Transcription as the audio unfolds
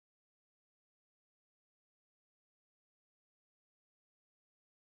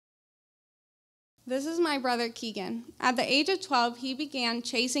This is my brother Keegan. At the age of 12, he began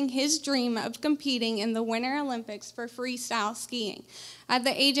chasing his dream of competing in the Winter Olympics for freestyle skiing. At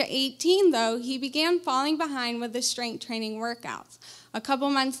the age of 18, though, he began falling behind with his strength training workouts. A couple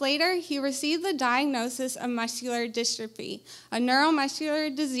months later, he received the diagnosis of muscular dystrophy, a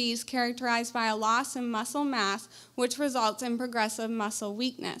neuromuscular disease characterized by a loss in muscle mass, which results in progressive muscle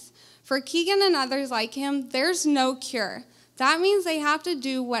weakness. For Keegan and others like him, there's no cure. That means they have to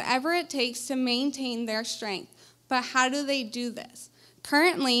do whatever it takes to maintain their strength. But how do they do this?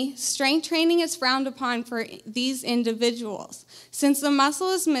 Currently, strength training is frowned upon for these individuals. Since the muscle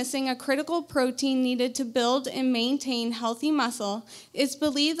is missing a critical protein needed to build and maintain healthy muscle, it's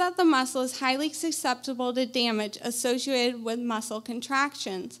believed that the muscle is highly susceptible to damage associated with muscle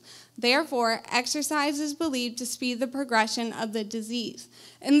contractions. Therefore, exercise is believed to speed the progression of the disease.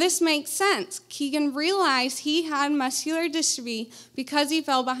 And this makes sense. Keegan realized he had muscular dystrophy because he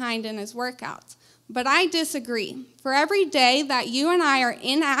fell behind in his workouts. But I disagree. For every day that you and I are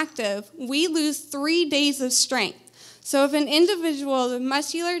inactive, we lose 3 days of strength. So if an individual with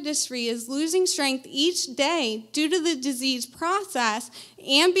muscular dystrophy is losing strength each day due to the disease process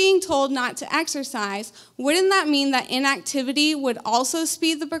and being told not to exercise, wouldn't that mean that inactivity would also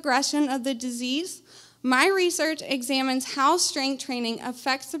speed the progression of the disease? My research examines how strength training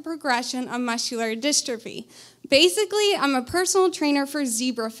affects the progression of muscular dystrophy. Basically, I'm a personal trainer for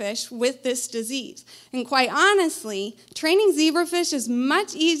zebrafish with this disease. And quite honestly, training zebrafish is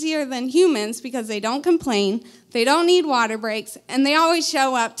much easier than humans because they don't complain, they don't need water breaks, and they always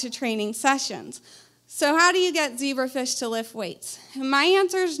show up to training sessions. So how do you get zebrafish to lift weights? And my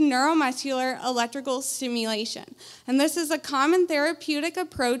answer is neuromuscular electrical stimulation. And this is a common therapeutic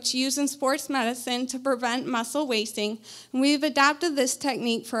approach used in sports medicine to prevent muscle wasting. And we've adapted this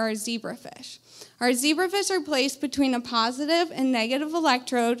technique for our zebrafish. Our zebrafish are placed between a positive and negative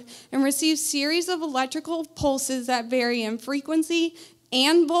electrode and receive series of electrical pulses that vary in frequency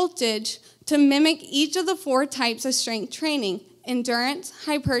and voltage to mimic each of the 4 types of strength training: endurance,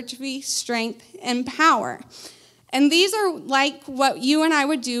 hypertrophy, strength, and power. And these are like what you and I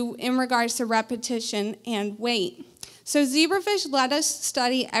would do in regards to repetition and weight. So zebrafish let us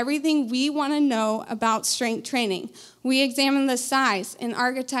study everything we want to know about strength training. We examine the size and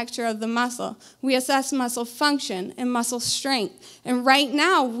architecture of the muscle. We assess muscle function and muscle strength. And right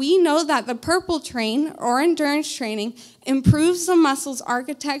now, we know that the purple train, or endurance training, improves the muscle's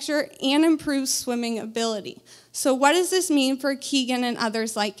architecture and improves swimming ability. So what does this mean for Keegan and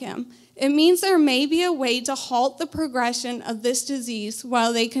others like him? It means there may be a way to halt the progression of this disease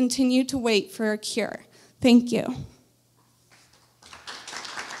while they continue to wait for a cure. Thank you.